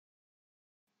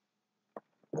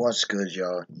What's good,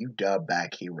 y'all? You dub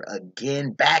back here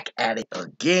again, back at it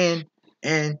again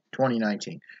in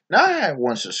 2019. Now I had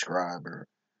one subscriber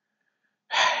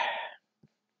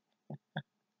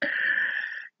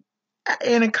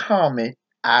in a comment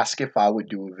ask if I would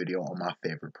do a video on my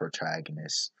favorite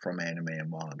protagonists from anime and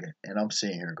manga, and I'm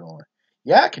sitting here going,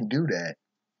 "Yeah, I can do that."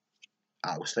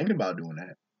 I was thinking about doing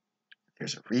that.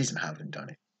 There's a reason I haven't done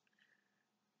it.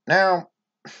 Now,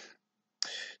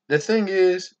 the thing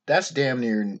is, that's damn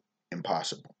near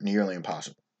impossible, nearly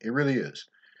impossible. It really is.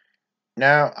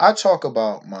 Now, I talk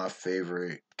about my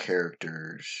favorite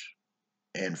characters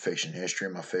in fiction history,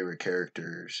 my favorite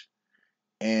characters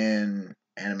in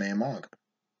anime and manga.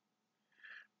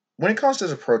 When it comes to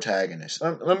the protagonist,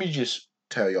 let me just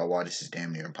tell y'all why this is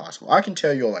damn near impossible. I can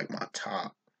tell y'all like my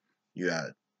top. You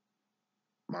got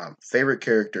my favorite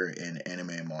character in anime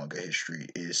and manga history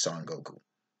is Son Goku.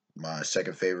 My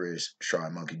second favorite is Stray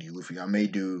Monkey D. Luffy. I may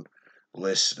do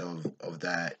lists of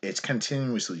that. It's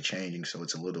continuously changing, so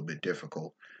it's a little bit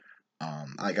difficult.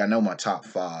 Like I know my top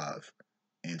five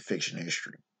in fiction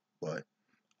history, but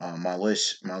my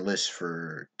list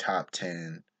for top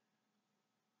 10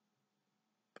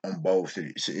 on both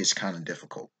is kind of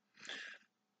difficult.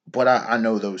 But I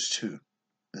know those two.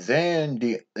 Then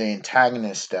the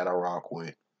antagonist that I rock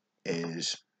with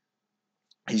is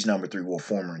he's number three. Well,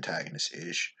 former antagonist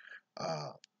ish.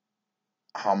 Uh,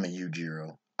 Hama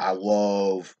Yujiro. I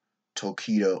love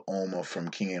Tokita Oma from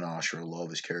King and Ashura. Love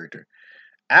his character.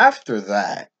 After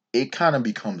that, it kind of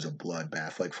becomes a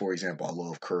bloodbath. Like for example, I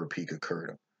love Kurapika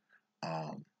Kurta.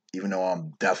 Um, Even though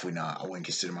I'm definitely not, I wouldn't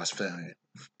consider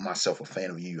myself a fan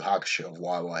of Yu Yu Hakusho of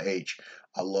YYH.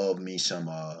 I love me some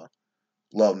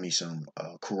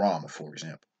Kurama, for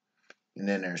example. And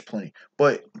then there's plenty.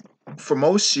 But for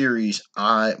most series,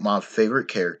 I my favorite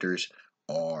characters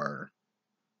are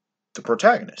the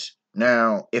protagonists.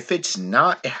 Now, if it's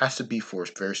not, it has to be for a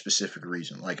very specific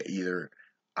reason. Like either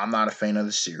I'm not a fan of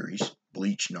the series,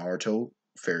 Bleach, Naruto,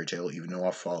 Fairy Tail, even though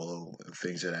I follow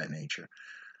things of that nature.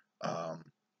 Um,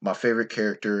 my favorite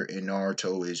character in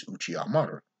Naruto is Uchiha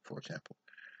Madara, for example.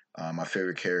 My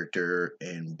favorite character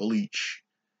in Bleach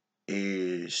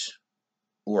is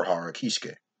Urahara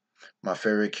Kisuke. My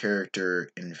favorite character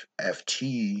in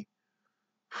FT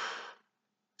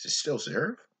is it still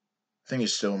Zeref? I think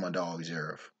it's still my dog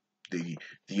Zeref, the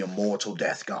immortal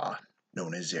death god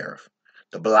known as Zeref,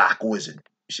 the Black Wizard.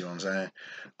 You see what I'm saying?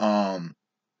 Um,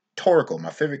 Toriko.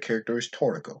 My favorite character is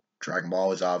Toriko. Dragon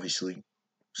Ball is obviously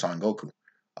Son Goku.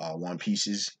 One Piece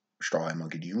is Straw Hat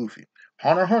Monkey D. Luffy.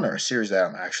 Hunter x Hunter, a series that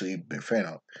I'm actually a big fan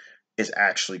of, is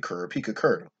actually Kurapika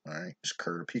Kurta. Alright? It's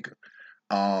Kurapika.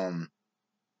 Um,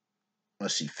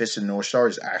 let's see, Fist of the North Star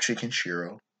is actually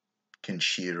Kenshiro.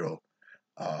 Kenshiro.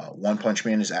 One Punch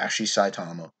Man is actually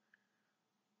Saitama.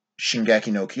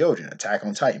 Shingeki no Kyojin, Attack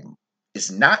on Titan,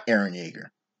 is not Eren Yeager.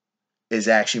 It's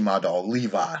actually my dog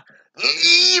Levi.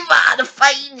 Levi, the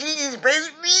fighting genius, bro.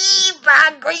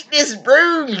 Levi, greatness,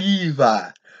 bro.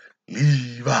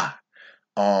 Levi.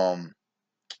 Um,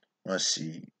 let's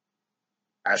see.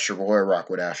 Astro Boy, rock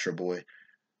with Astro Boy.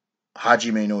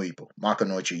 Hajime no Ippo,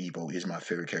 Makonochi Ippo is my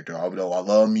favorite character. Although I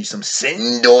love me some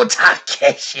Sendo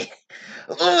Takeshi.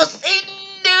 Oh,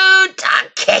 Sendo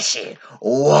Takeshi.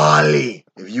 Wally.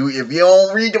 If you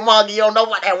don't read the manga, you don't know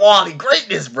about that Wally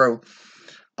greatness, bro.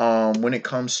 When it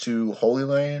comes to Holy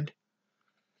Land,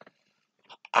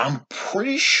 I'm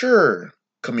pretty sure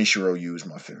Kamishiro Yu is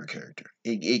my favorite character.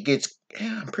 It gets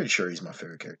I'm pretty sure he's my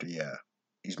favorite character. Yeah.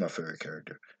 He's my favorite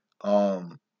character.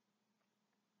 Um,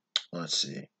 let's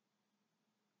see.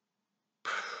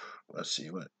 Let's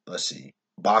see.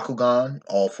 Bakugan,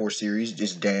 all four series,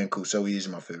 just Dan Kuso. He's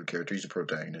my favorite character. He's a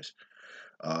protagonist.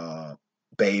 Uh,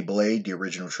 Beyblade, the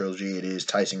original trilogy. It is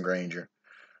Tyson Granger.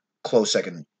 Close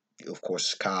second, of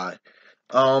course, Kai.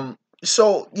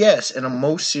 So yes, in a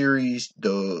most series,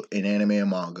 in anime and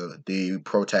manga, the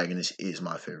protagonist is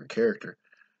my favorite character.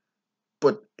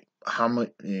 But how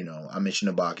much I mentioned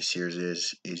the Baki series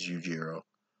is Yujiro.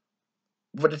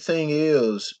 But the thing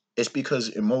is, it's because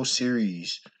in most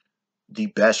series, the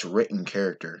best written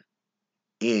character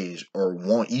is,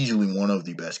 or easily one of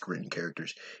the best written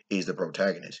characters is the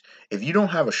protagonist. If you don't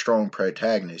have a strong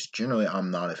protagonist, generally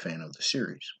I'm not a fan of the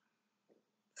series.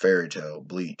 Fairy Tail,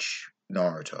 Bleach,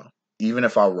 Naruto. Even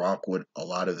if I rock with a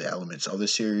lot of the elements of the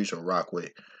series or rock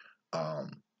with a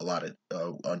lot of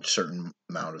a certain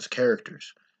amount of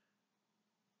characters,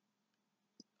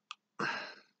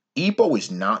 Ippo is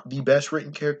not the best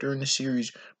written character in the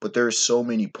series, but there are so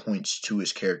many points to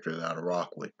his character that I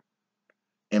rock with.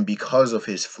 And because of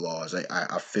his flaws,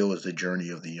 I feel is the journey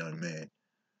of the young man.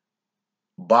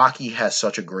 Baki has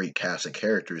such a great cast of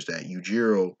characters that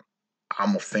Yujiro,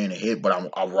 I'm a fan of hit,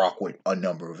 but I rock with a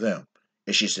number of them.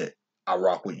 It's just that I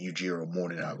rock with Yujiro more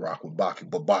than I rock with Baki,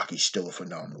 but Baki's still a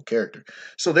phenomenal character.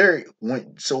 So there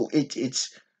went. So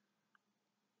it's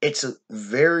a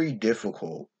very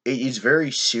difficult. It's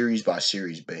very series by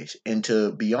series based, and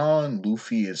to beyond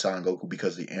Luffy and Son Goku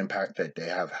because the impact that they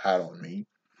have had on me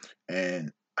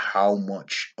and how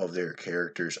much of their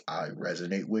characters I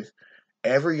resonate with.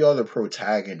 Every other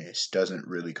protagonist doesn't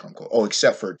really come close. Oh,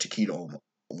 except for Takeda Oma.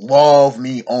 Love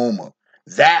me Oma.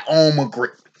 That Oma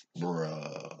great,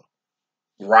 bruh,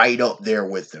 right up there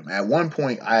with them. At one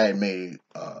point, I had made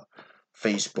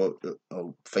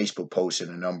Facebook post in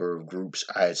a number of groups.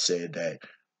 I had said that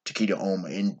Takeda Oma,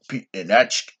 and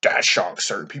that shocked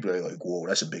certain people. They're like, "Whoa,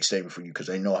 that's a big statement for you," because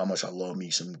they know how much I love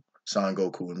me some Son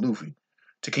Goku and Luffy.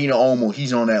 Takeda Oma,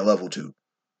 he's on that level too.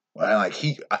 Well, like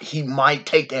he might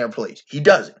take their place. He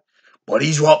doesn't, but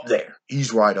he's up there.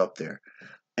 He's right up there.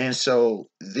 And so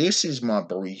this is my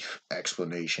brief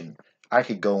explanation. I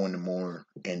could go into more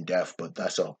in depth, but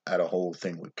that's a whole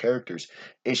thing with characters.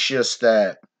 It's just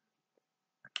that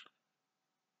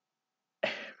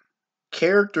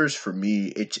characters for me,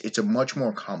 it's a much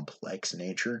more complex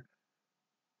nature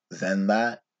than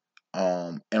that.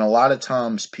 And a lot of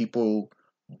times people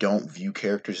don't view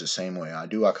characters the same way I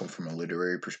do. I come from a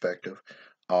literary perspective.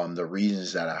 The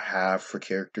reasons that I have for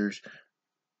characters,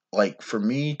 like for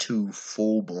me to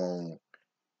full blown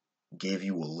give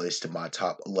you a list of my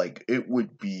top, like it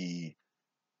would be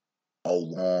a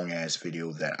long ass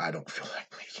video that I don't feel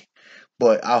like making.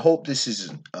 But I hope this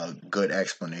is a good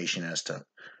explanation as to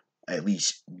at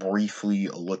least briefly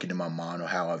a look into my mind of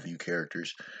how I view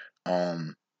characters.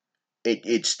 Um,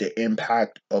 it's the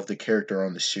impact of the character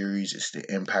on the series. It's the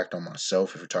impact on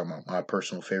myself. If we're talking about my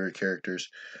personal favorite characters,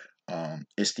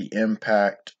 it's the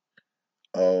impact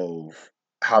of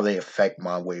how they affect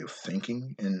my way of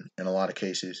thinking in a lot of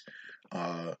cases.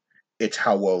 Uh, it's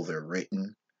how well they're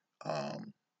written.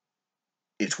 Um,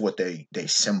 it's what they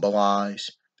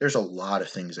symbolize. There's a lot of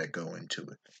things that go into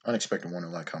it. Unexpected Wonder,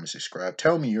 like, comment, subscribe.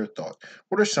 Tell me your thoughts.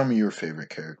 What are some of your favorite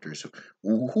characters?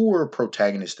 Who are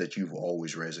protagonists that you've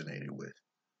always resonated with?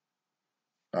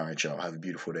 All right, y'all. Have a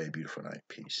beautiful day, beautiful night.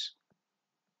 Peace.